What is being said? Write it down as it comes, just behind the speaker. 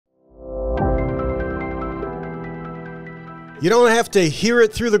You don't have to hear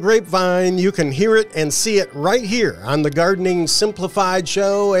it through the grapevine. You can hear it and see it right here on the Gardening Simplified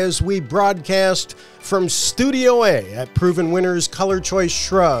show as we broadcast from Studio A at Proven Winners Color Choice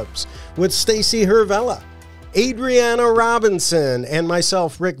Shrubs with Stacy Hervella, Adriana Robinson, and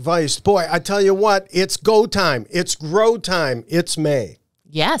myself, Rick Weiss. Boy, I tell you what, it's go time. It's grow time. It's May.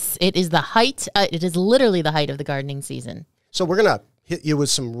 Yes, it is the height. It is literally the height of the gardening season. So we're going to hit you with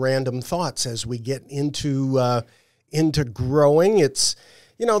some random thoughts as we get into growing. It's,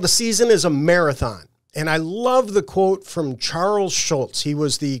 the season is a marathon. And I love the quote from Charles Schulz. He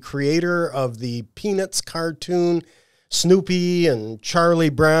was the creator of the Peanuts cartoon, Snoopy and Charlie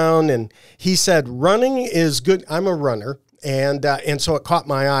Brown. And he said, running is good. I'm a runner. And so it caught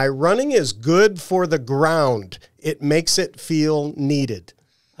my eye. Running is good for the ground. It makes it feel needed.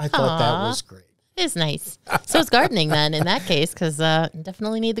 I thought that was great. It is nice. So it's gardening then in that case, because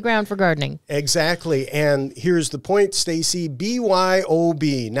definitely need the ground for gardening. Exactly. And here's the point, Stacy,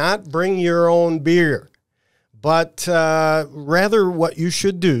 BYOB, not bring your own beer, but rather what you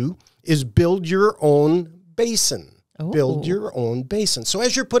should do is build your own basin. Ooh. Build your own basin. So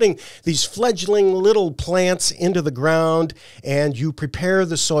as you're putting these fledgling little plants into the ground and you prepare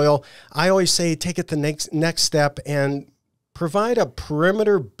the soil, I always say take it the next step and provide a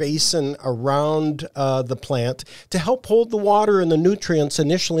perimeter basin around the plant to help hold the water and the nutrients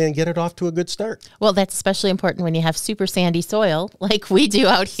initially and get it off to a good start. Well, that's especially important when you have super sandy soil like we do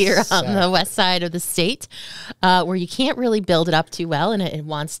out here on the west side of the state, where you can't really build it up too well and it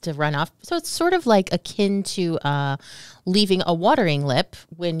wants to run off. So it's sort of like akin to leaving a watering lip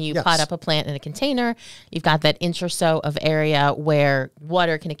when you pot up a plant in a container. You've got that inch or so of area where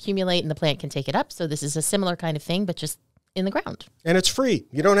water can accumulate and the plant can take it up. So this is a similar kind of thing, but just in the ground. And it's free.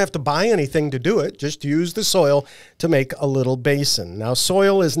 You don't have to buy anything to do it. Just use the soil to make a little basin. Now,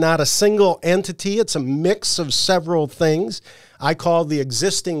 soil is not a single entity. It's a mix of several things. I call the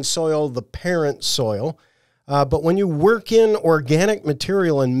existing soil the parent soil. But when you work in organic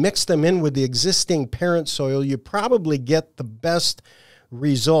material and mix them in with the existing parent soil, you probably get the best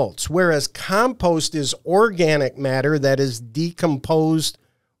results. Whereas compost is organic matter that is decomposed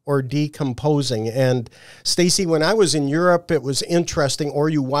or decomposing. And Stacy, when I was in Europe, it was interesting, or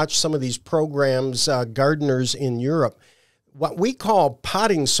you watch some of these programs, gardeners in Europe, what we call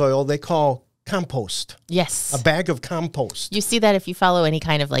potting soil, they call compost. Yes. A bag of compost. You see that if you follow any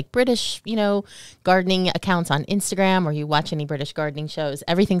kind of like British, gardening accounts on Instagram, or you watch any British gardening shows,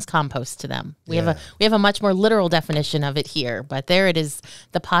 everything's compost to them. We have a much more literal definition of it here, but there it is,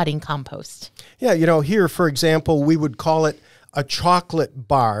 the potting compost. Yeah, here, for example, we would call it a chocolate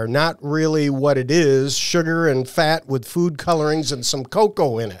bar, not really what it is, sugar and fat with food colorings and some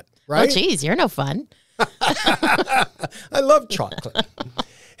cocoa in it, right? Oh, geez, you're no fun. I love chocolate.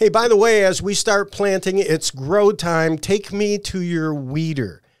 Hey, by the way, as we start planting, it's grow time. Take me to your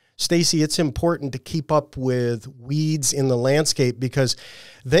weeder. Stacy, it's important to keep up with weeds in the landscape because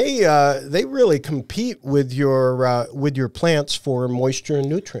they really compete with your plants for moisture and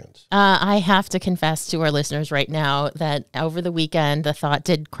nutrients. I have to confess to our listeners right now that over the weekend, the thought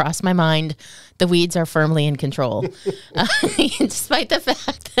did cross my mind. The weeds are firmly in control. Despite the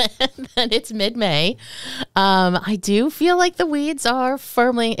fact that it's mid-May, I do feel like the weeds are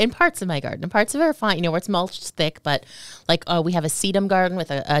firmly in parts of my garden. Parts of it are fine, where it's mulched thick, but like we have a sedum garden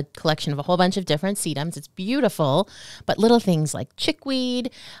with a collection of a whole bunch of different sedums. It's beautiful, but little things like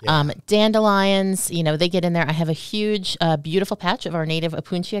chickweed, dandelions, they get in there. I have a huge, beautiful patch of our native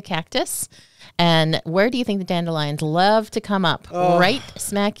Opuntia cactus. And where do you think the dandelions love to come up? Oh. Right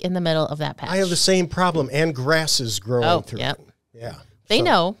smack in the middle of that patch. I have the same problem, and grasses growing through it. Yeah. They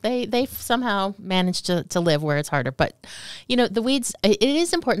know. They somehow manage to live where it's harder. But, the weeds, it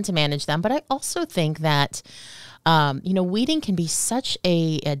is important to manage them. But I also think that weeding can be such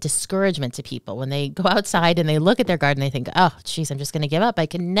a discouragement to people when they go outside and they look at their garden. They think, oh, geez, I'm just going to give up. I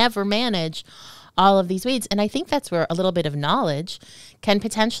can never manage all of these weeds. And I think that's where a little bit of knowledge can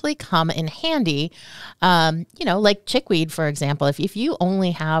potentially come in handy. Like chickweed, for example, if you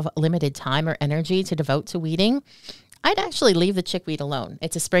only have limited time or energy to devote to weeding, I'd actually leave the chickweed alone.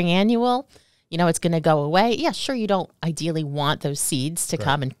 It's a spring annual. It's going to go away. Yeah, sure, you don't ideally want those seeds to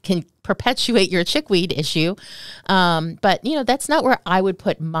come and can perpetuate your chickweed issue. But, that's not where I would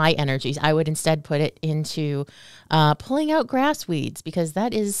put my energies. I would instead put it into pulling out grass weeds, because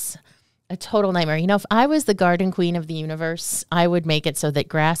that is a total nightmare. If I was the garden queen of the universe, I would make it so that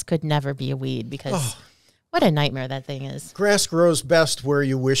grass could never be a weed, because what a nightmare that thing is. Grass grows best where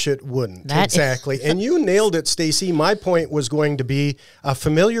you wish it wouldn't. Exactly. And you nailed it, Stacy. My point was going to be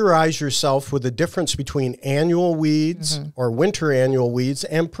familiarize yourself with the difference between annual weeds or winter annual weeds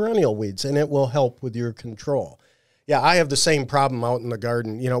and perennial weeds, and it will help with your control. Yeah, I have the same problem out in the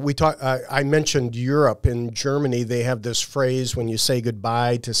garden. You know, I mentioned Europe. In Germany, they have this phrase when you say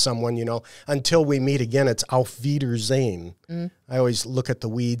goodbye to someone, you know, until we meet again, it's Auf Wiedersehen. I always look at the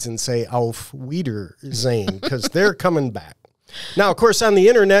weeds and say Auf Wiedersehen because they're coming back. Now, of course, on the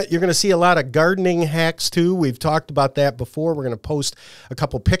internet, you're going to see a lot of gardening hacks, too. We've talked about that before. We're going to post a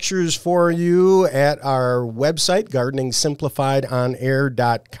couple pictures for you at our website,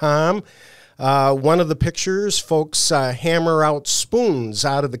 gardeningsimplifiedonair.com. One of the pictures, folks hammer out spoons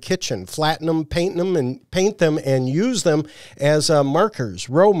out of the kitchen, flatten them, paint them, and use them as markers,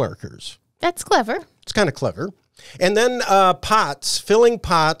 row markers. That's clever. It's kind of clever. And then pots, filling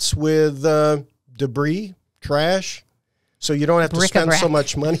pots with debris, trash, so you don't have to spend so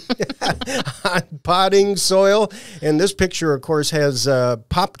much money on potting soil. And this picture, of course, has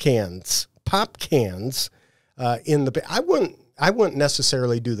pop cans in the. I wouldn't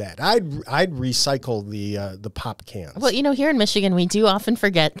necessarily do that. I'd recycle the pop cans. Well, you know, here in Michigan, we do often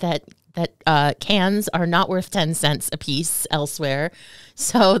forget that cans are not worth 10 cents a piece elsewhere.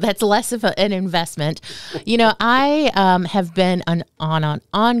 So that's less of an investment. You know, I have been on an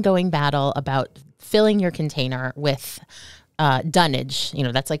ongoing battle about filling your container with dunnage. You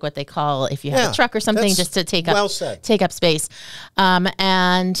know, that's like what they call if you have a truck or something, just to take up space.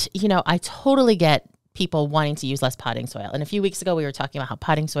 And, you know, I totally get people wanting to use less potting soil. And a few weeks ago, we were talking about how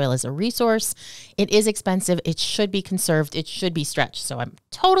potting soil is a resource. It is expensive. It should be conserved. It should be stretched. So I'm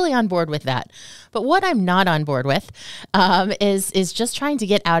totally on board with that. But what I'm not on board with is just trying to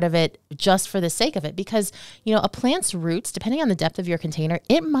get out of it just for the sake of it. Because, you know, a plant's roots, depending on the depth of your container,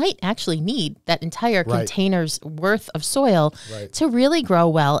 it might actually need that entire container's worth of soil to really grow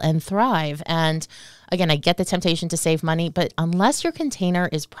well and thrive. And again, I get the temptation to save money, but unless your container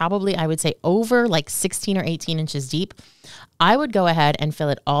is probably, I would say, over like 16 or 18 inches deep, I would go ahead and fill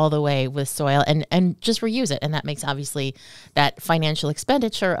it all the way with soil and just reuse it. And that makes, obviously, that financial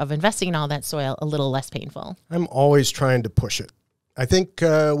expenditure of investing in all that soil a little less painful. I'm always trying to push it. I think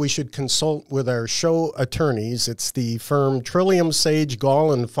we should consult with our show attorneys. It's the firm Trillium Sage,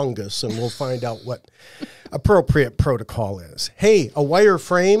 Gall, and Fungus, and we'll find out what appropriate protocol is. Hey, a wire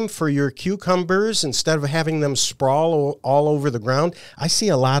frame for your cucumbers instead of having them sprawl all over the ground. I see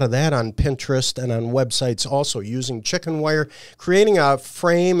a lot of that on Pinterest and on websites also, using chicken wire, creating a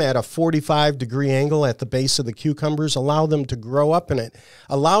frame at a 45-degree angle at the base of the cucumbers, allow them to grow up, and it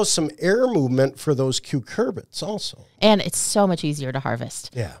allows some air movement for those cucurbits also. And it's so much easier to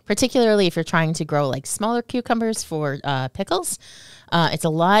harvest. Yeah. Particularly if you're trying to grow like smaller cucumbers for pickles. It's a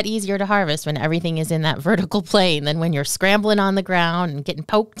lot easier to harvest when everything is in that vertical plane than when you're scrambling on the ground and getting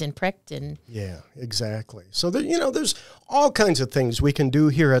poked and pricked. And yeah, exactly. So, there's all kinds of things we can do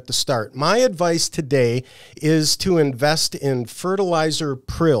here at the start. My advice today is to invest in fertilizer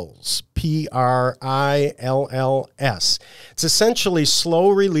prills, P-R-I-L-L-S. It's essentially slow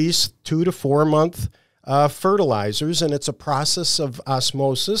release 2 to 4 month fertilizers, and it's a process of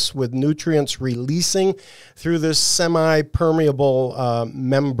osmosis with nutrients releasing through this semi-permeable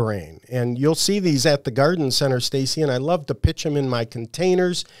membrane. And you'll see these at the garden center, Stacy, and I love to pitch them in my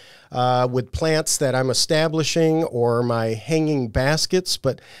containers with plants that I'm establishing or my hanging baskets.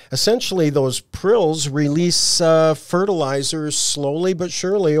 But essentially, those prills release fertilizers slowly but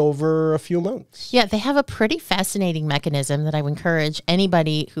surely over a few months. Yeah, they have a pretty fascinating mechanism that I would encourage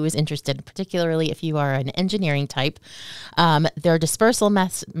anybody who is interested, particularly if you are an engineering type. Their dispersal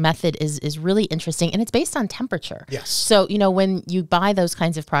method is really interesting, and it's based on temperature. Yes. So, when you buy those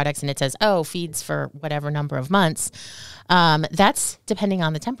kinds of products and it says, feeds for whatever number of months, that's depending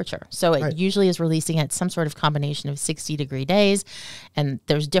on the temperature. So it usually is releasing at some sort of combination of 60-degree days, and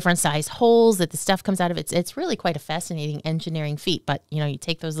there's different size holes that the stuff comes out of. It's really quite a fascinating engineering feat. But, you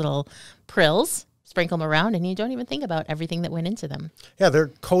take those little prills, sprinkle them around, and you don't even think about everything that went into them. Yeah, they're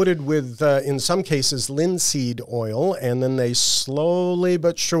coated with, in some cases, linseed oil, and then they slowly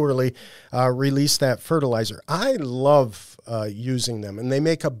but surely release that fertilizer. I love using them, and they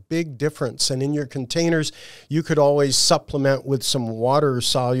make a big difference. And in your containers, you could always supplement with some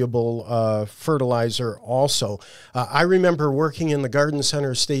water-soluble fertilizer also. I remember working in the garden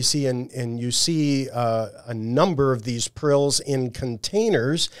center, Stacy, and you see a number of these prills in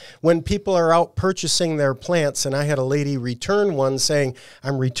containers when people are out purchasing their plants. And I had a lady return one saying,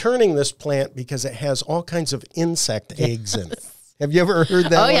 "I'm returning this plant because it has all kinds of insect eggs in it." Have you ever heard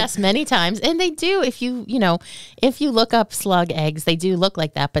that? Oh, yes, many times. And they do, if you look up slug eggs, they do look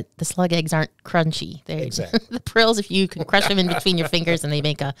like that, but the slug eggs aren't crunchy. Exactly. The prills, if you can crush them in between your fingers, and they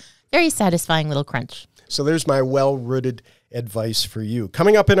make a very satisfying little crunch. So there's my well-rooted advice for you.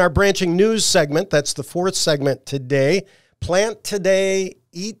 Coming up in our branching news segment, that's the fourth segment today, Plant Today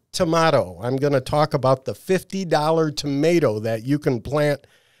Eat Tomato. I'm going to talk about the $50 tomato that you can plant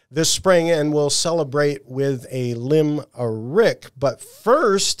this spring, and we'll celebrate with a limerick. But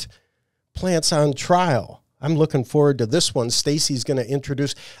first, plants on trial. I'm looking forward to this one. Stacy's going to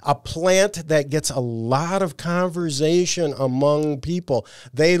introduce a plant that gets a lot of conversation among people.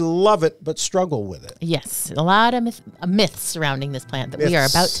 They love it, but struggle with it. Yes, a lot of myths surrounding this plant that we are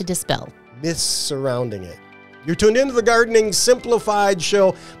about to dispel. Myths surrounding it. You're tuned into the Gardening Simplified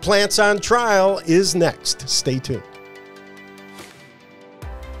show. Plants on Trial is next. Stay tuned.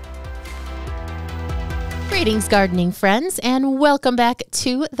 Greetings, gardening friends, and welcome back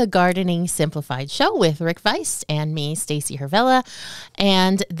to the Gardening Simplified show with Rick Weiss and me, Stacy Hervella.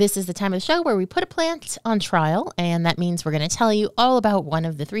 And this is the time of the show where we put a plant on trial, and that means we're going to tell you all about one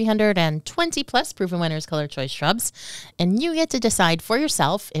of the 320 plus proven winners color choice shrubs, and you get to decide for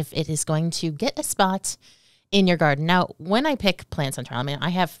yourself if it is going to get a spot in your garden. Now, when I pick plants on trial, I mean, I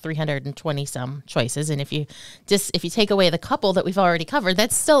have 320 some choices, and if you take away the couple that we've already covered,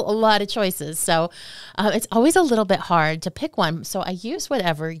 that's still a lot of choices. So it's always a little bit hard to pick one. So I use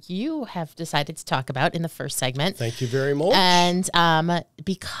whatever you have decided to talk about in the first segment. Thank you very much. And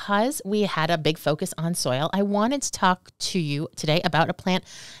because we had a big focus on soil, I wanted to talk to you today about a plant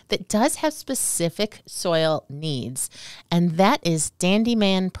that does have specific soil needs, and that is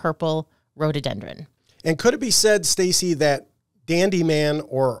Dandyman Purple Rhododendron. And could it be said, Stacy, that Dandyman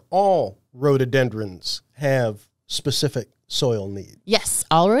or all rhododendrons have specific soil needs? Yes,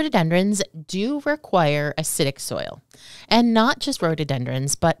 all rhododendrons do require acidic soil. And not just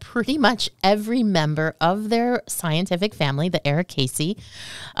rhododendrons, but pretty much every member of their scientific family, the Ericaceae.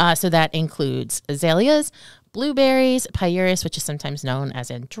 So that includes azaleas, blueberries, pyrus, which is sometimes known as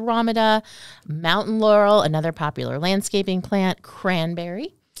Andromeda, mountain laurel, another popular landscaping plant,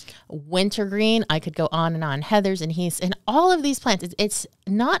 cranberry, wintergreen, I could go on and on, heathers and heaths, and all of these plants, it's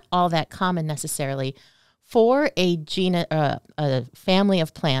not all that common necessarily for a family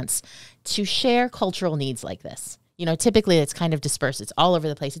of plants to share cultural needs like this. You know, typically it's kind of dispersed. It's all over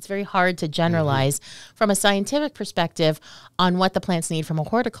the place. It's very hard to generalize from a scientific perspective on what the plants need from a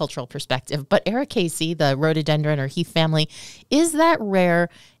horticultural perspective. But Ericaceae, the rhododendron or heath family, is that rare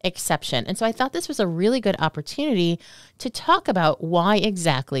exception. And so I thought this was a really good opportunity to talk about why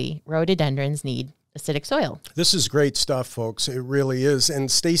exactly rhododendrons need acidic soil. This is great stuff, folks. It really is.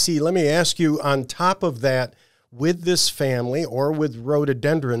 And Stacy, let me ask you, on top of that, with this family or with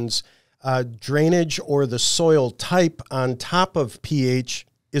rhododendrons, drainage or the soil type on top of pH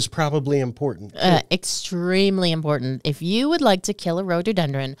is probably important. Extremely important. If you would like to kill a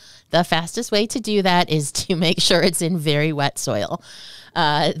rhododendron, the fastest way to do that is to make sure it's in very wet soil.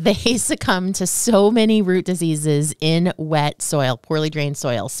 They succumb to so many root diseases in wet soil, poorly drained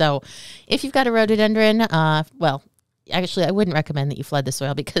soil. So if you've got a rhododendron, actually, I wouldn't recommend that you flood the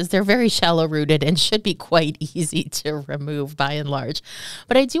soil because they're very shallow rooted and should be quite easy to remove by and large.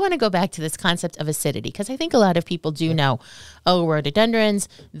 But I do want to go back to this concept of acidity because I think a lot of people do know, rhododendrons,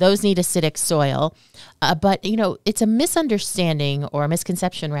 those need acidic soil. But, you know, it's a misunderstanding or a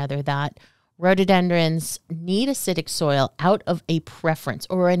misconception rather that rhododendrons need acidic soil out of a preference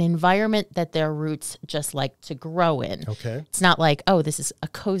or an environment that their roots just like to grow in. Okay. It's not like, oh, this is a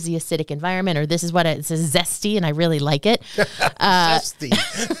cozy acidic environment or this is it's zesty and I really like it. Zesty.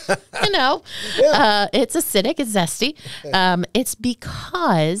 It's acidic, it's zesty. It's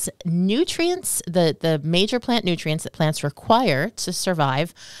because nutrients, the major plant nutrients that plants require to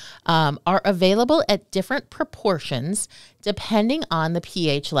survive are available at different proportions depending on the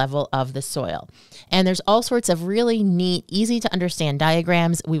pH level of the soil. And there's all sorts of really neat, easy to understand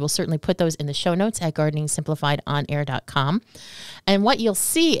diagrams. We will certainly put those in the show notes at gardeningsimplifiedonair.com. And what you'll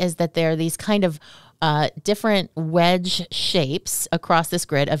see is that there are these kind of different wedge shapes across this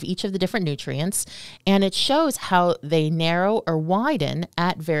grid of each of the different nutrients, and it shows how they narrow or widen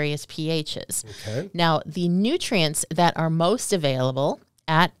at various pHs. Okay. Now, the nutrients that are most available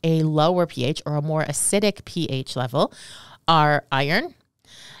at a lower pH or a more acidic pH level are iron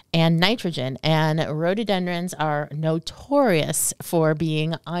and nitrogen, and rhododendrons are notorious for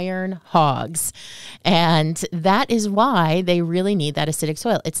being iron hogs, and that is why they really need that acidic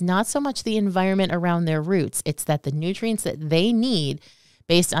soil. It's not so much the environment around their roots, it's that the nutrients that they need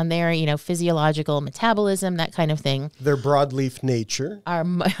based on their, physiological metabolism, that kind of thing. Their broadleaf nature. Are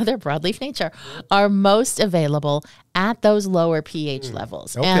most available at those lower pH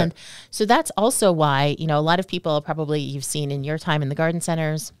levels. Okay. And so that's also why, a lot of people probably you've seen in your time in the garden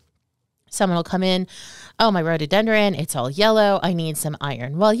centers, someone will come in, oh, my rhododendron, it's all yellow, I need some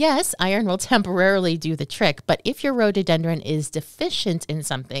iron. Well, yes, iron will temporarily do the trick, but if your rhododendron is deficient in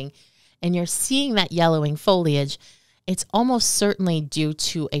something and you're seeing that yellowing foliage, it's almost certainly due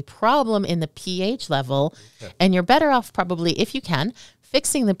to a problem in the pH level. Okay. And you're better off probably, if you can,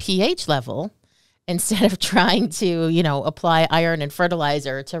 fixing the pH level instead of trying to, apply iron and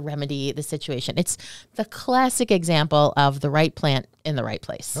fertilizer to remedy the situation. It's the classic example of the right plant in the right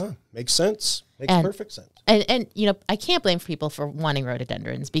place. Oh, makes sense. Makes perfect sense. And I can't blame people for wanting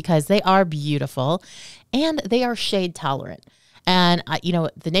rhododendrons because they are beautiful and they are shade tolerant. And,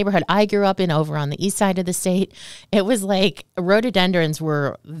 the neighborhood I grew up in over on the east side of the state, it was like rhododendrons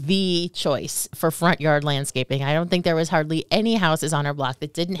were the choice for front yard landscaping. I don't think there was hardly any houses on our block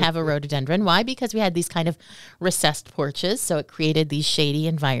that didn't have a rhododendron. Why? Because we had these kind of recessed porches, so it created these shady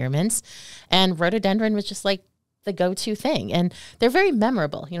environments. And rhododendron was just like the go-to thing. And they're very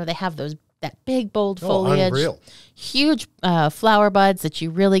memorable. They have that big, bold foliage, unreal. Huge flower buds that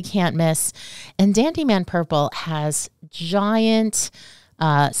you really can't miss. And Dandyman Purple has giant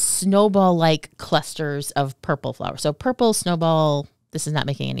snowball-like clusters of purple flowers. So purple snowball, this is not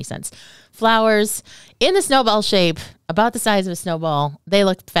making any sense. Flowers in the snowball shape, about the size of a snowball. They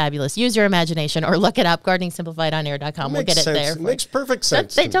look fabulous. Use your imagination or look it up, gardeningsimplifiedOnAir.com. We'll get it there. It makes perfect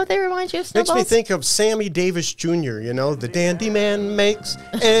sense. Don't they remind you of snowballs? Makes me think of Sammy Davis Jr., the dandy man makes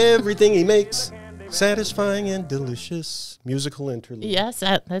everything he makes satisfying and delicious. Musical interlude. Yes,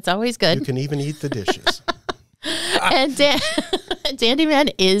 that's always good. You can even eat the dishes. And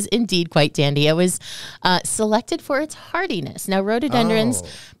Dandyman is indeed quite dandy. It was selected for its hardiness. Now, rhododendrons,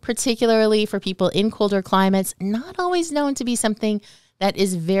 particularly for people in colder climates, not always known to be something that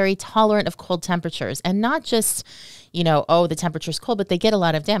is very tolerant of cold temperatures. And not just, the temperature's cold, but they get a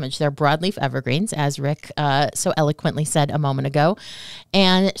lot of damage. They're broadleaf evergreens, as Rick so eloquently said a moment ago.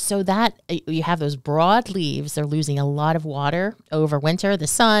 And so that you have those broad leaves, they're losing a lot of water over winter. The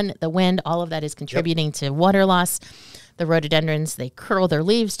sun, the wind, all of that is contributing to water loss. The rhododendrons, they curl their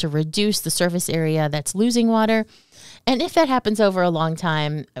leaves to reduce the surface area that's losing water. And if that happens over a long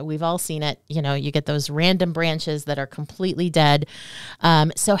time, we've all seen it, you get those random branches that are completely dead.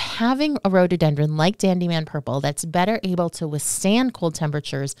 So having a rhododendron like Dandyman Purple that's better able to withstand cold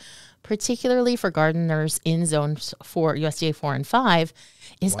temperatures, particularly for gardeners in zones 4, USDA 4 and 5,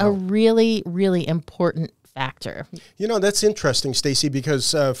 is a really, really important factor. That's interesting, Stacy,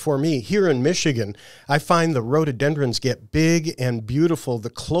 because for me here in Michigan, I find the rhododendrons get big and beautiful the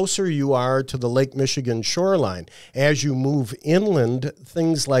closer you are to the Lake Michigan shoreline. As you move inland,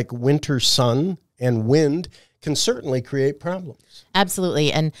 things like winter sun and wind can certainly create problems.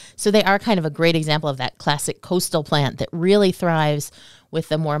 Absolutely. And so they are kind of a great example of that classic coastal plant that really thrives with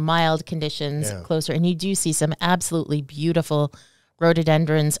the more mild conditions closer. And you do see some absolutely beautiful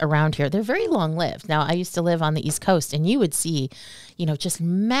rhododendrons around here. They're very long-lived. Now, I used to live on the East Coast, and you would see, just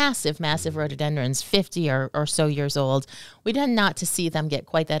massive, massive rhododendrons, 50 or so years old. We tend not to see them get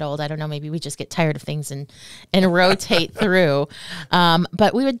quite that old. I don't know, maybe we just get tired of things and rotate through.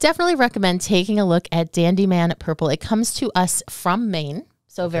 But we would definitely recommend taking a look at Dandyman Purple. It comes to us from Maine.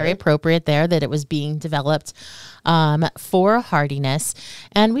 So very appropriate there that it was being developed for hardiness.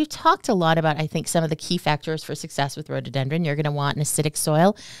 And we've talked a lot about, I think, some of the key factors for success with rhododendron. You're going to want an acidic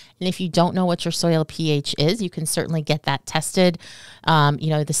soil. And if you don't know what your soil pH is, you can certainly get that tested.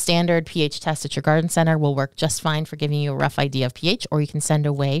 The standard pH test at your garden center will work just fine for giving you a rough idea of pH, or you can send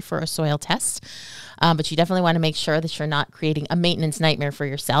away for a soil test. But you definitely want to make sure that you're not creating a maintenance nightmare for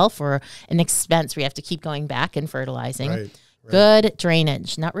yourself or an expense where you have to keep going back and fertilizing. Right. Good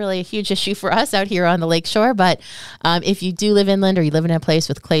drainage. Not really a huge issue for us out here on the lakeshore, but if you do live inland or you live in a place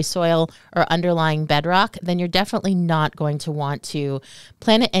with clay soil or underlying bedrock, then you're definitely not going to want to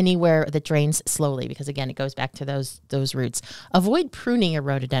plant it anywhere that drains slowly because, again, it goes back to those roots. Avoid pruning a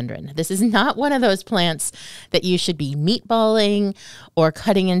rhododendron. This is not one of those plants that you should be meatballing or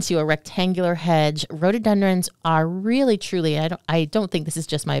cutting into a rectangular hedge. Rhododendrons are really, truly, I don't think this is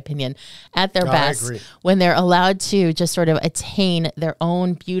just my opinion, at their best when they're allowed to just sort of attain their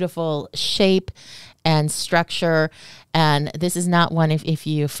own beautiful shape and structure. And this is not one if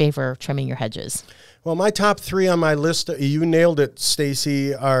you favor trimming your hedges. Well, my top 3 on my list, you nailed it,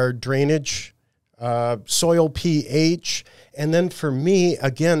 Stacy, are drainage, soil pH, and then for me,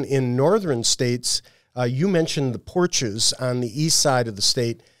 again, in northern states, you mentioned the porches on the east side of the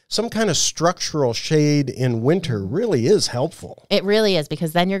state. Some kind of structural shade in winter really is helpful. It really is,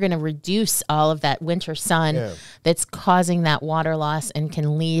 because then you're going to reduce all of that winter sun that's causing that water loss and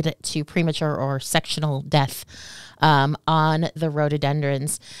can lead to premature or sectional death on the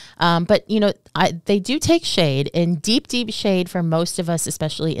rhododendrons. But, they do take shade. In deep, deep shade for most of us,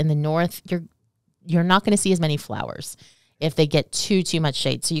 especially in the north, you're not going to see as many flowers. if they get too much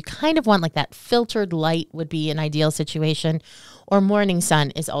shade. So you kind of want like that filtered light would be an ideal situation, or morning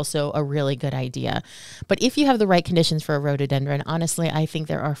sun is also a really good idea. But if you have the right conditions for a rhododendron, honestly, I think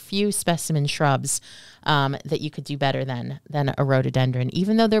there are few specimen shrubs that you could do better than a rhododendron.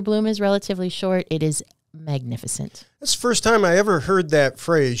 Even though their bloom is relatively short, it is magnificent. That's the first time I ever heard that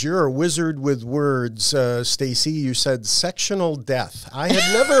phrase. You're a wizard with words, Stacy. You said sectional death. I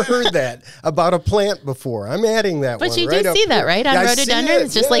had never heard that about a plant before. I'm adding that but one. You right do see that, right? On rhododendron,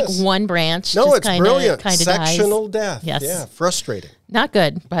 it's just like yes. one branch. No, just it's brilliant. dies. Sectional death. Yes. Yeah, frustrating. Not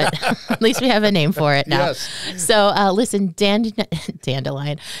good, but at least we have a name for it now. Yes. So listen,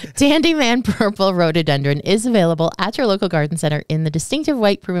 dandelion, Dandyman Purple Rhododendron is available at your local garden center in the distinctive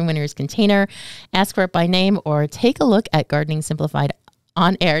white Proven Winners container. Ask for it by name or take a look at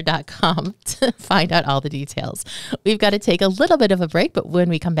gardeningsimplifiedonair.com to find out all the details. We've got to take a little bit of a break, but when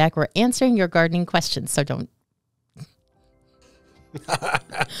we come back, we're answering your gardening questions. So don't.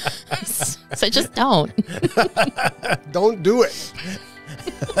 So just don't. Don't do it.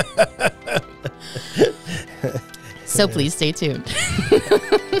 So please stay tuned.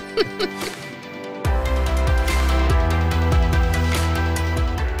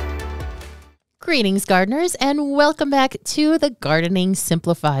 Greetings, gardeners, and welcome back to the Gardening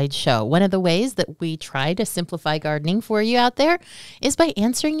Simplified Show. One of the ways that we try to simplify gardening for you out there is by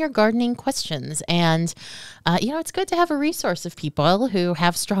answering your gardening questions. And, it's good to have a resource of people who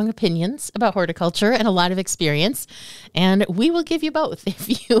have strong opinions about horticulture and a lot of experience. And we will give you both if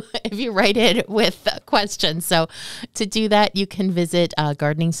you write in with questions. So to do that, you can visit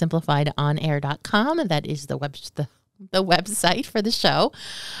gardeningsimplifiedonair.com. And that is the website for the show,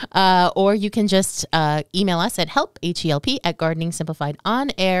 or you can just email us at help@help at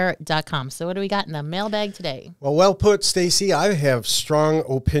gardeningsimplifiedonair.com. So what do we got in the mailbag today? Well put, Stacy. I have strong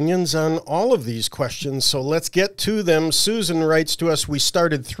opinions on all of these questions, so let's get to them. Susan writes to us, we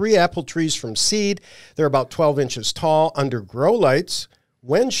started 3 apple trees from seed. They're about 12 inches tall under grow lights.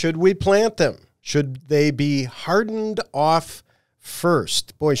 When should we plant them? Should they be hardened off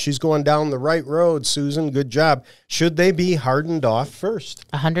first? Boy, she's going down the right road, Susan. Good job. Should they be hardened off first?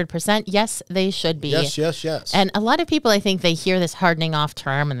 100%. Yes, they should be. Yes. And a lot of people, I think, they hear this hardening off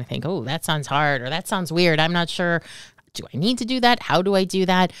term and they think, oh, that sounds hard or that sounds weird. I'm not sure. Do I need to do that? How do I do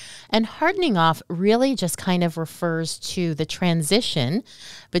that? And hardening off really just kind of refers to the transition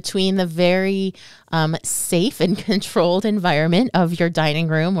between the very safe and controlled environment of your dining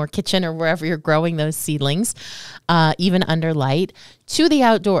room or kitchen or wherever you're growing those seedlings, even under light, to the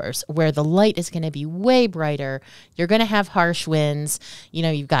outdoors where the light is going to be way brighter. You're going to have harsh winds.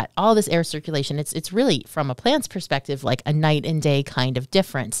 You've got all this air circulation. It's really, from a plant's perspective, like a night and day kind of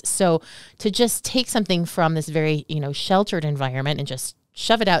difference. So to just take something from this very, sheltered environment and just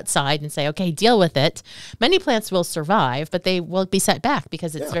shove it outside and say, okay, deal with it. Many plants will survive, but they will be set back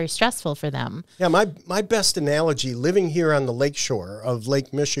because it's very stressful for them. Yeah, my best analogy, living here on the lakeshore of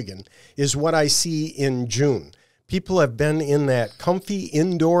Lake Michigan, is what I see in June. People have been in that comfy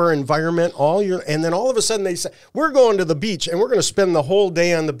indoor environment all year, and then all of a sudden they say, we're going to the beach, and we're going to spend the whole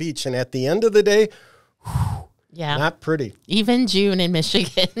day on the beach. And at the end of the day, not pretty. Even June in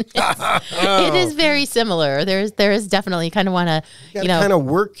Michigan, it is very similar. There is definitely, you kind of want to, kind of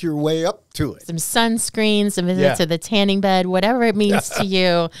work your way up to it. Some sunscreen, some visits to the tanning bed, whatever it means to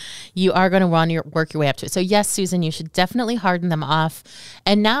you, you are going to want to work your way up to it. So yes, Susan, you should definitely harden them off.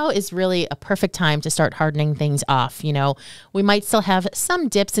 And now is really a perfect time to start hardening things off. We might still have some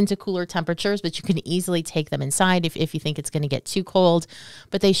dips into cooler temperatures, but you can easily take them inside if you think it's going to get too cold.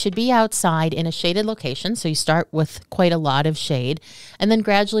 But they should be outside in a shaded location. So you start with quite a lot of shade and then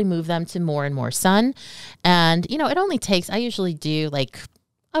gradually move them to more and more sun. And, it only takes, I usually do like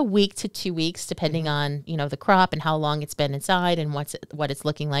a week to 2 weeks, depending on, the crop and how long it's been inside and what it's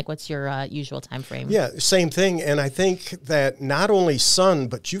looking like. What's your usual time frame? Yeah, same thing. And I think that not only sun,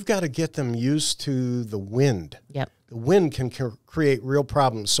 but you've got to get them used to the wind. Yep. The wind can create real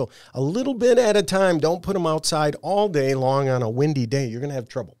problems. So a little bit at a time. Don't put them outside all day long on a windy day. You're going to have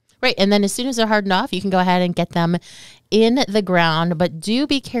trouble. Right. And then as soon as they're hardened off, you can go ahead and get them in the ground. But do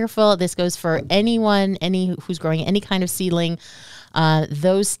be careful. This goes for anyone, who's growing any kind of seedling.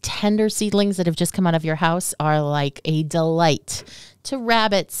 Those tender seedlings that have just come out of your house are like a delight to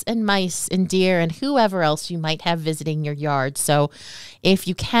rabbits and mice and deer and whoever else you might have visiting your yard. So if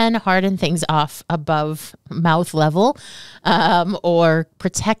you can harden things off above mouth level, or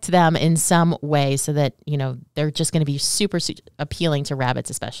protect them in some way so that, they're just going to be super appealing to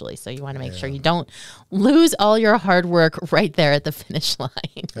rabbits especially. So you want to make sure you don't lose all your hard work right there at the finish line.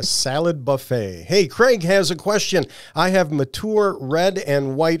 A salad buffet. Hey, Craig has a question. I have mature red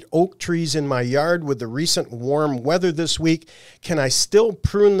and white oak trees in my yard with the recent warm weather this week. Can I still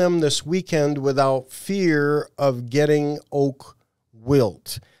prune them this weekend without fear of getting oak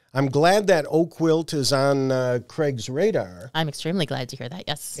wilt? I'm glad that oak wilt is on Craig's radar. I'm extremely glad to hear that,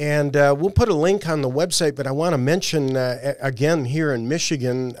 yes. And we'll put a link on the website, but I want to mention, again, here in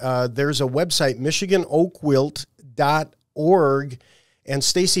Michigan, there's a website, michiganoakwilt.org. And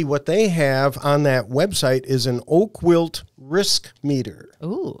Stacy, what they have on that website is an oak wilt risk meter.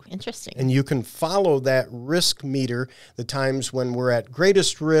 Ooh, interesting. And you can follow that risk meter, the times when we're at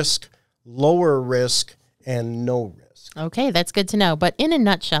greatest risk, lower risk, and no risk. Okay, that's good to know. But in a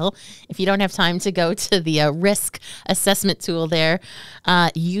nutshell, if you don't have time to go to the risk assessment tool there,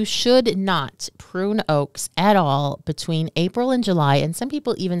 you should not prune oaks at all between April and July, and some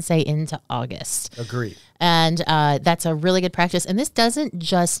people even say into August. Agreed. And that's a really good practice. And this doesn't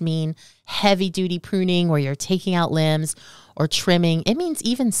just mean heavy-duty pruning where you're taking out limbs or trimming. It means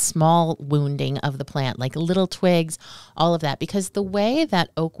even small wounding of the plant, like little twigs, all of that. Because the way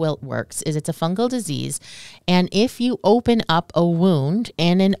that oak wilt works is it's a fungal disease. And if you open up a wound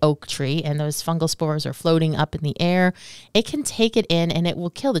in an oak tree and those fungal spores are floating up in the air, it can take it in and it will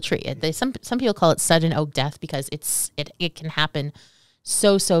kill the tree. Some people call it sudden oak death because it can happen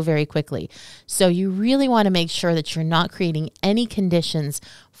so very quickly. So you really want to make sure that you're not creating any conditions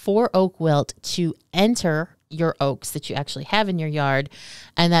for oak wilt to enter your oaks that you actually have in your yard.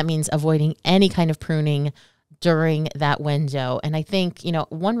 And that means avoiding any kind of pruning during that window. And I think,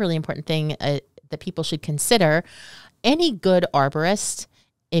 one really important thing that people should consider, any good arborist,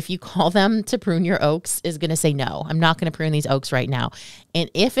 if you call them to prune your oaks, is going to say, no, I'm not going to prune these oaks right now. And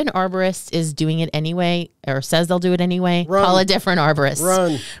if an arborist is doing it anyway, or says they'll do it anyway, call a different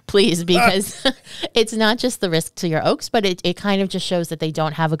arborist, please, because it's not just the risk to your oaks, but it kind of just shows that they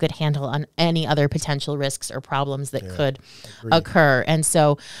don't have a good handle on any other potential risks or problems that could occur. And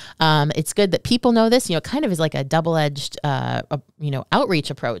so it's good that people know this, kind of is like a double-edged, outreach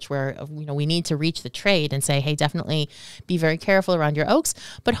approach where, we need to reach the trade and say, hey, definitely be very careful around your oaks,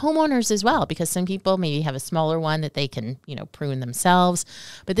 but homeowners as well, because some people maybe have a smaller one that they can, prune themselves.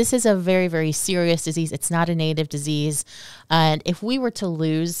 But this is a very, very serious disease. It's not a native disease. And if we were to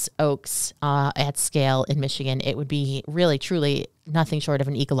lose oaks at scale in Michigan, it would be really, truly nothing short of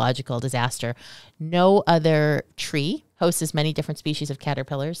an ecological disaster. No other tree hosts as many different species of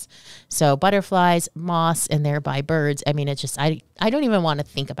caterpillars. So butterflies, moths, and thereby birds. I mean, it's just, I don't even want to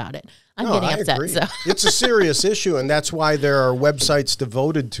think about it. I'm getting upset. Agree. So. It's a serious issue, and that's why there are websites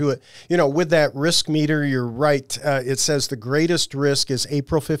devoted to it. With that risk meter, you're right. It says the greatest risk is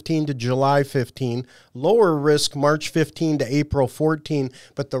April 15 to July 15, lower risk March 15 to April 14,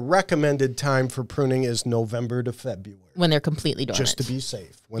 but the recommended time for pruning is November to February. When they're completely dormant. Just to be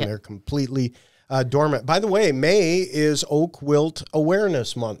safe, when they're completely dormant. By the way, May is Oak Wilt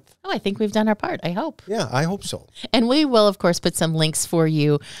Awareness Month. Oh, I think we've done our part, I hope. Yeah, I hope so. And we will, of course, put some links for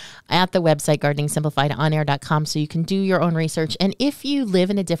you at the website, gardeningsimplified.onair.com, so you can do your own research. And if you live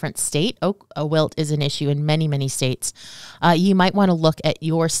in a different state, oak wilt is an issue in many, many states. You might want to look at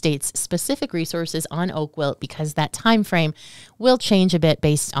your state's specific resources on oak wilt because that time frame will change a bit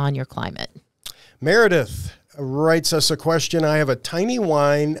based on your climate. Meredith writes us a question. I have a tiny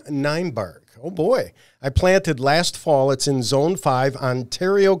wine 9-bark. Oh boy. I planted last fall. It's in Zone 5,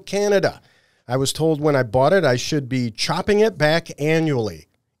 Ontario, Canada. I was told when I bought it I should be chopping it back annually.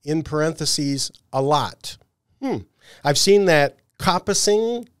 In parentheses, a lot. I've seen that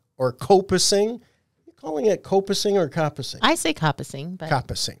coppicing or coppicing. You calling it coppicing or coppicing? I say coppicing. But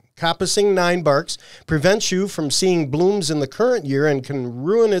Coppicing. Coppicing 9-barks prevents you from seeing blooms in the current year and can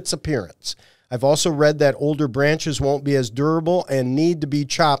ruin its appearance. I've also read that older branches won't be as durable and need to be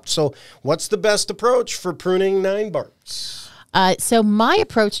chopped. So what's the best approach for pruning 9-barks? So my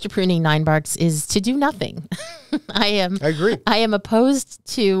approach to pruning 9-barks is to do nothing. I agree. I am opposed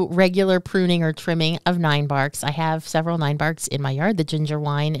to regular pruning or trimming of 9-barks. I have several 9-barks in my yard. The ginger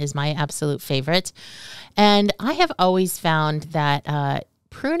wine is my absolute favorite. And I have always found that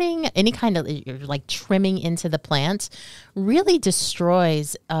pruning, any kind of like trimming into the plant, really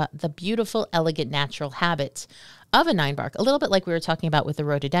destroys the beautiful, elegant, natural habit of a 9-bark, a little bit like we were talking about with the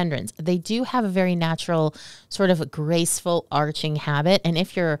rhododendrons. They do have a very natural, sort of a graceful arching habit. And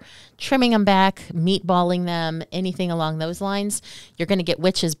if you're trimming them back, meatballing them, anything along those lines, you're going to get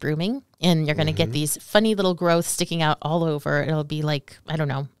witches brooming, and you're going to get these funny little growths sticking out all over. It'll be like, I don't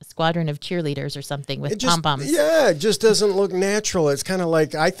know, a squadron of cheerleaders or something with pom-poms. Yeah, it just doesn't look natural. It's kind of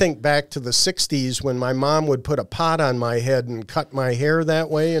like, I think back to the 60s when my mom would put a pot on my head and cut my hair that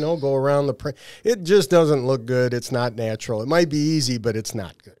way, go around the it just doesn't look good. It's not natural. It might be easy, but it's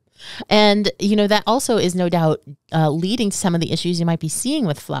not good. And, that also is no doubt leading to some of the issues you might be seeing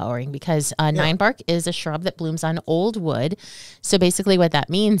with flowering, because 9-bark is a shrub that blooms on old wood. So basically what that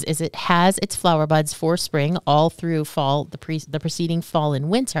means is it has its flower buds for spring all through fall, the preceding fall and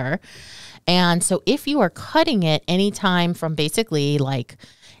winter. And so if you are cutting it anytime from basically like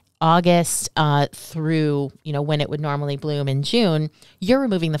August through, when it would normally bloom in June, you're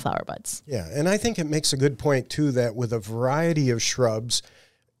removing the flower buds. Yeah, and I think it makes a good point, too, that with a variety of shrubs,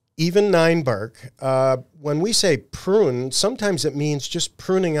 even 9-bark, when we say prune, sometimes it means just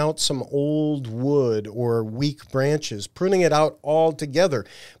pruning out some old wood or weak branches, pruning it out altogether.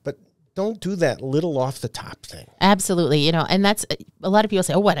 But don't do that little off the top thing. Absolutely. And that's a lot of people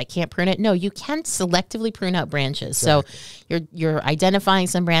say, oh, what? I can't prune it. No, you can selectively prune out branches. Exactly. So you're identifying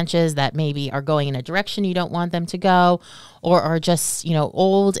some branches that maybe are going in a direction you don't want them to go, or are just,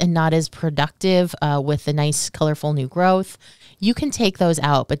 old and not as productive with the nice, colorful new growth. You can take those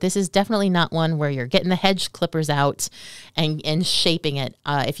out, but this is definitely not one where you're getting the hedge clippers out and shaping it.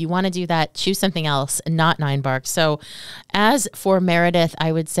 If you want to do that, choose something else, not 9-bark. So as for Meredith,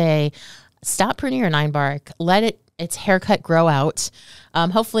 I would say stop pruning your 9-bark, let its haircut grow out.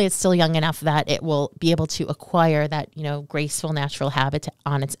 Hopefully it's still young enough that it will be able to acquire that, graceful natural habit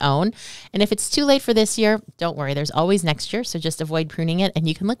on its own. And if it's too late for this year, don't worry. There's always next year. So just avoid pruning it, and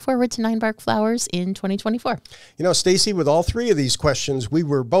you can look forward to 9-bark flowers in 2024. Stacy, with all three of these questions, we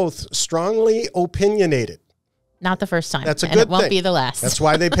were both strongly opinionated. Not the first time. That's a good thing. And it won't thing. be the last. That's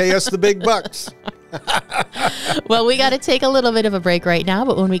why they pay us the big bucks. Well, we got to take a little bit of a break right now,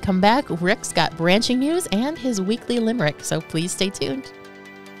 but when we come back, Rick's got branching news and his weekly limerick, so please stay tuned.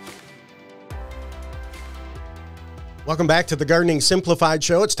 Welcome back to the Gardening Simplified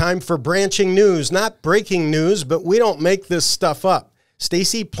Show. It's time for branching news, not breaking news, but we don't make this stuff up.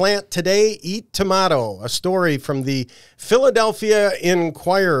 Stacy, plant today, eat tomato, a story from the Philadelphia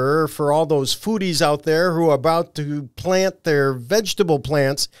Inquirer for all those foodies out there who are about to plant their vegetable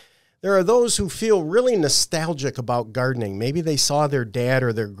plants. There are those who feel really nostalgic about gardening. Maybe they saw their dad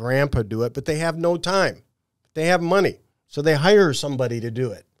or their grandpa do it, but they have no time. They have money, so they hire somebody to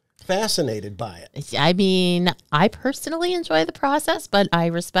do it. Fascinated by it. I mean, I personally enjoy the process, but I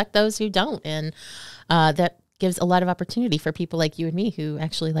respect those who don't. And that gives a lot of opportunity for people like you and me who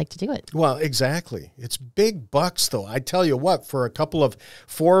actually like to do it. Well, exactly. It's big bucks, though. I tell you what, for a couple of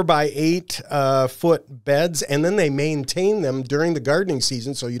 4x8 foot beds, and then they maintain them during the gardening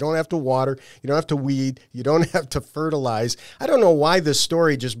season, so you don't have to water, you don't have to weed, you don't have to fertilize. I don't know why this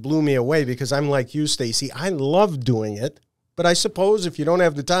story just blew me away, because I'm like you, Stacy. I love doing it, but I suppose if you don't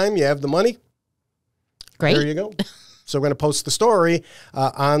have the time, you have the money. Great. There you go. So we're going to post the story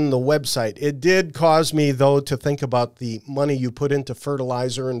on the website. It did cause me, though, to think about the money you put into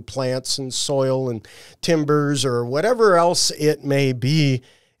fertilizer and plants and soil and timbers or whatever else it may be.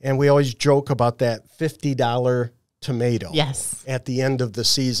 And we always joke about that $50 tomato. Yes. At the end of the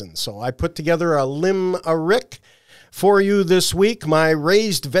season. So I put together a limerick for you this week. My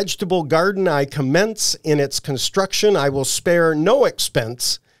raised vegetable garden I commence. In its construction I will spare no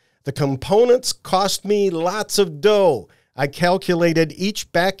expense. The components cost me lots of dough. I calculated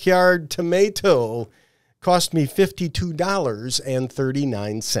each backyard tomato cost me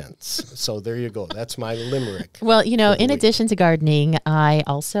 $52.39. So there you go. That's my limerick. Well, in addition to gardening, I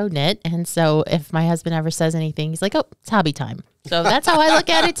also knit. And so if my husband ever says anything, he's like, oh, it's hobby time. So that's how I look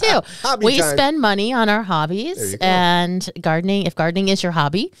at it too. We spend money on our hobbies, and gardening. If gardening is your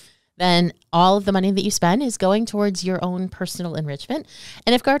hobby, then all of the money that you spend is going towards your own personal enrichment.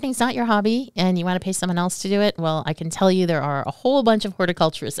 And if gardening's not your hobby and you want to pay someone else to do it, well, I can tell you there are a whole bunch of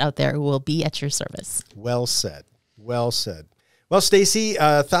horticulturists out there who will be at your service. Well said. Well said. Well, Stacy,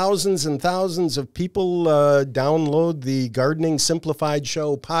 thousands and thousands of people download the Gardening Simplified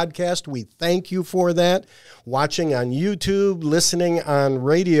Show podcast. We thank you for that. Watching on YouTube, listening on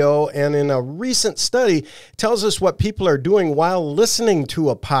radio, and in a recent study tells us what people are doing while listening to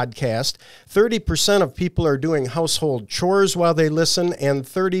a podcast. 30% of people are doing household chores while they listen, and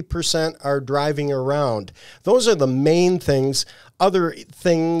 30% are driving around. Those are the main things. Other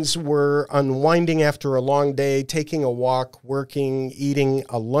things were unwinding after a long day, taking a walk, working, eating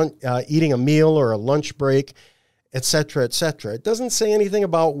a meal or a lunch break. et cetera, et cetera. It doesn't say anything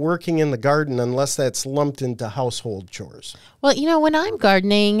about working in the garden unless that's lumped into household chores. Well, when I'm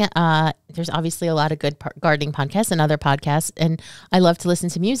gardening, there's obviously a lot of good gardening podcasts and other podcasts, and I love to listen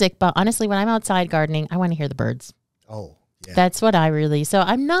to music. But honestly, when I'm outside gardening, I want to hear the birds. Oh, yeah. That's what I really. So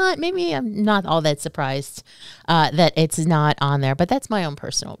I'm not all that surprised that it's not on there, but that's my own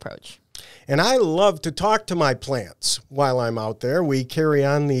personal approach. And I love to talk to my plants while I'm out there. We carry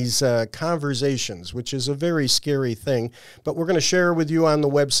on these conversations, which is a very scary thing. But we're going to share with you on the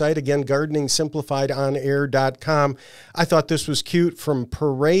website, again, gardeningsimplifiedonair.com. I thought this was cute from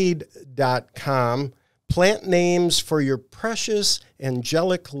parade.com. Plant names for your precious,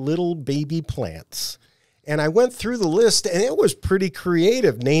 angelic little baby plants. And I went through the list, and it was pretty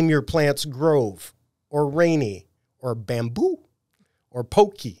creative. Name your plants Grove, or Rainy, or Bamboo, or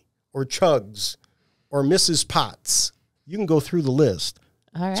Pokey, or Chugs, or Mrs. Potts. You can go through the list.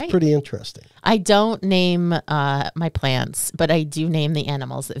 All right. It's pretty interesting. I don't name my plants, but I do name the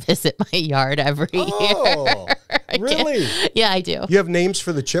animals that visit my yard every year. Really? Yeah, I do. You have names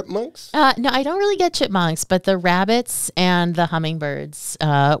for the chipmunks? No, I don't really get chipmunks, but the rabbits and the hummingbirds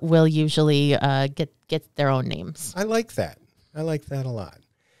will usually get their own names. I like that. I like that a lot.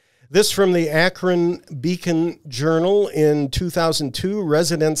 This from the Akron Beacon Journal. In 2002,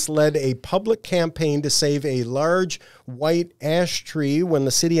 residents led a public campaign to save a large white ash tree when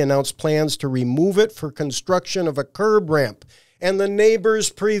the city announced plans to remove it for construction of a curb ramp. And the neighbors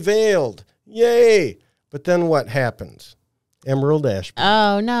prevailed. Yay! But then what happened? Emerald ash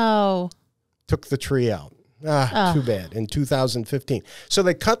Oh, no. took the tree out. Too bad, in 2015. So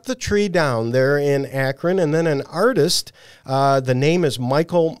they cut the tree down there in Akron, and then an artist, the name is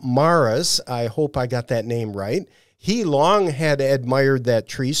Michael Maras, I hope I got that name right. He long had admired that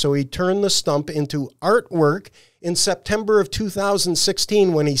tree, so he turned the stump into artwork in September of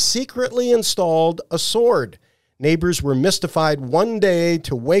 2016 when he secretly installed a sword. Neighbors were mystified one day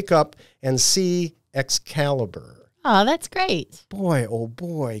to wake up and see Excalibur. Oh, that's great. Boy, oh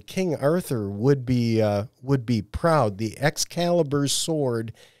boy, King Arthur would be proud. The Excalibur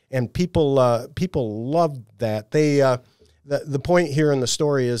sword, and people loved that. They the point here in the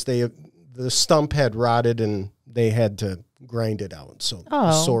story is the stump had rotted and they had to grind it out, so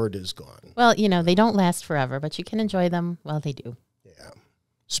the sword is gone. Well, they don't last forever, but you can enjoy them while they do. Yeah.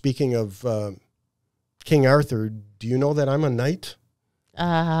 Speaking of King Arthur, do you know that I'm a knight?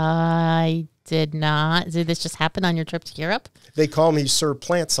 I did not. Did this just happen on your trip to Europe? They call me Sir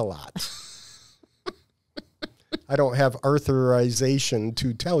Plants-a-lot. I don't have authorization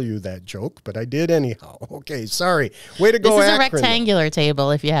to tell you that joke, but I did anyhow. Okay, sorry. Way to go, This is Akron. a rectangular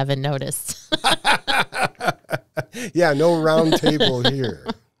table, if you haven't noticed. Yeah, no round table here.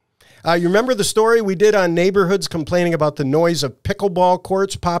 You remember the story we did on neighborhoods complaining about the noise of pickleball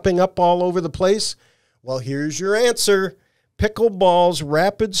courts popping up all over the place? Well, here's your answer. Pickleball's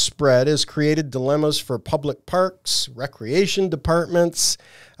rapid spread has created dilemmas for public parks, recreation departments.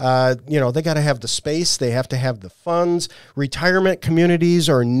 They got to have the space. They have to have the funds. Retirement communities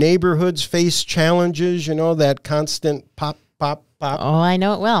or neighborhoods face challenges, that constant pop, pop, pop. Oh, I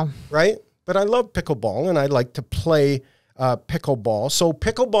know it well. Right? But I love pickleball, and I like to play pickleball. So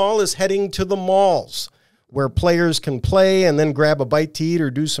pickleball is heading to the malls where players can play and then grab a bite to eat or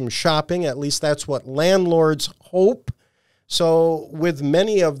do some shopping. At least that's what landlords hope. So with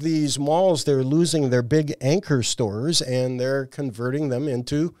many of these malls, they're losing their big anchor stores and they're converting them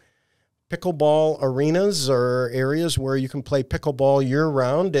into pickleball arenas or areas where you can play pickleball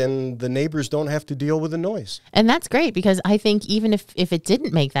year-round and the neighbors don't have to deal with the noise. And that's great because I think even if it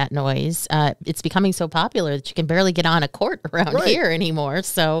didn't make that noise, it's becoming so popular that you can barely get on a court around here anymore.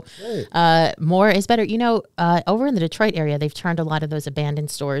 So more is better. Over in the Detroit area, they've turned a lot of those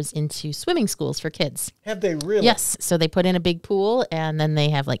abandoned stores into swimming schools for kids. Have they really? Yes. So they put in a big pool and then they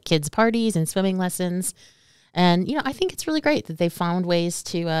have like kids parties and swimming lessons. And, I think it's really great that they found ways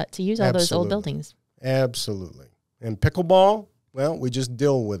to use all those old buildings. Absolutely. And pickleball, well, we just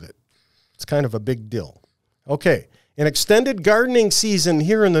deal with it. It's kind of a big deal. Okay. An extended gardening season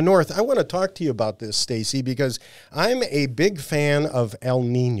here in the north. I want to talk to you about this, Stacy, because I'm a big fan of El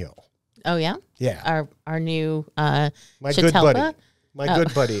Nino. Oh, yeah? Yeah. Our new My Chatelpa? good buddy. My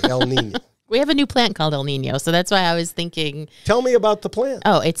good buddy, El Nino. We have a new plant called El Nino, so that's why I was thinking. Tell me about the plant.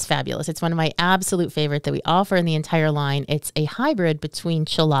 Oh, it's fabulous. It's one of my absolute favorite that we offer in the entire line. It's a hybrid between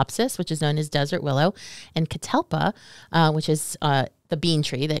Chelopsis, which is known as desert willow, and Catalpa, which is the bean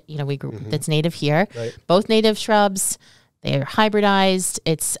tree that we grew that's native here. Right. Both native shrubs. They're hybridized.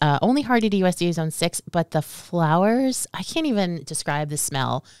 It's only hardy to USDA Zone 6, but the flowers, I can't even describe the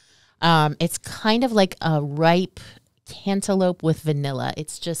smell. It's kind of like a ripe cantaloupe with vanilla.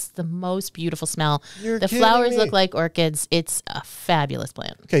 It's just the most beautiful smell. You're the kidding flowers me. look like orchids. It's a fabulous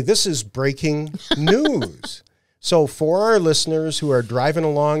plant. Okay, this is breaking news. So for our listeners who are driving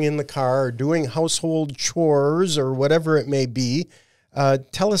along in the car or doing household chores or whatever it may be,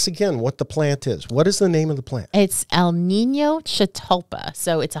 tell us again what the plant is. What is the name of the plant? It's El Nino Catalpa.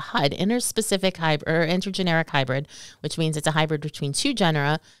 So it's a interspecific hybrid or intergeneric hybrid, which means it's a hybrid between two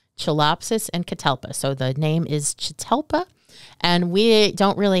genera, Chalopsis and Catalpa. So the name is Catalpa, and we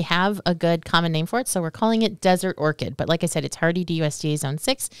don't really have a good common name for it, so we're calling it desert orchid. But like I said, it's hardy to USDA Zone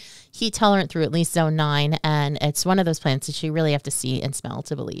 6, heat tolerant through at least Zone 9, and it's one of those plants that you really have to see and smell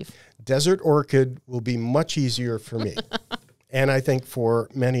to believe. Desert orchid will be much easier for me. And I think for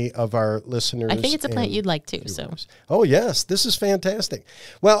many of our listeners. I think it's a plant you'd like too. So. Oh, yes. This is fantastic.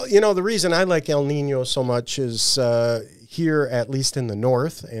 Well, the reason I like El Nino so much is here, at least in the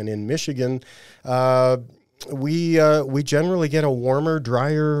north and in Michigan, we generally get a warmer,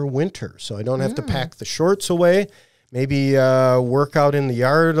 drier winter. So I don't have to pack the shorts away. Maybe work out in the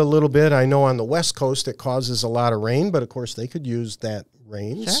yard a little bit. I know on the West Coast it causes a lot of rain, but of course they could use that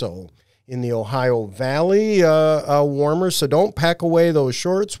rain. Sure. So in the Ohio Valley, warmer. So don't pack away those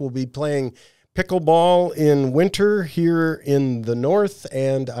shorts. We'll be playing pickleball in winter here in the north,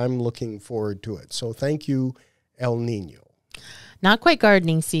 and I'm looking forward to it. So thank you, El Nino. Not quite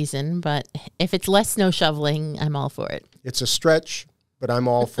gardening season, but if it's less snow shoveling, I'm all for it. It's a stretch, but I'm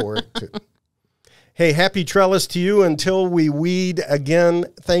all for it too. Hey, happy trellis to you until we weed again.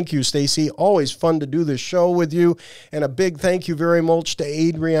 Thank you, Stacy. Always fun to do this show with you. And a big thank you very much to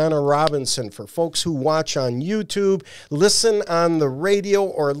Adriana Robinson. For folks who watch on YouTube, listen on the radio,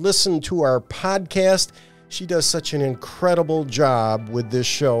 or listen to our podcast. She does such an incredible job with this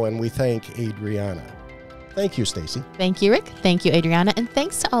show, and we thank Adriana. Thank you, Stacy. Thank you, Rick. Thank you, Adriana. And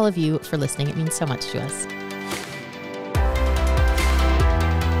thanks to all of you for listening. It means so much to us.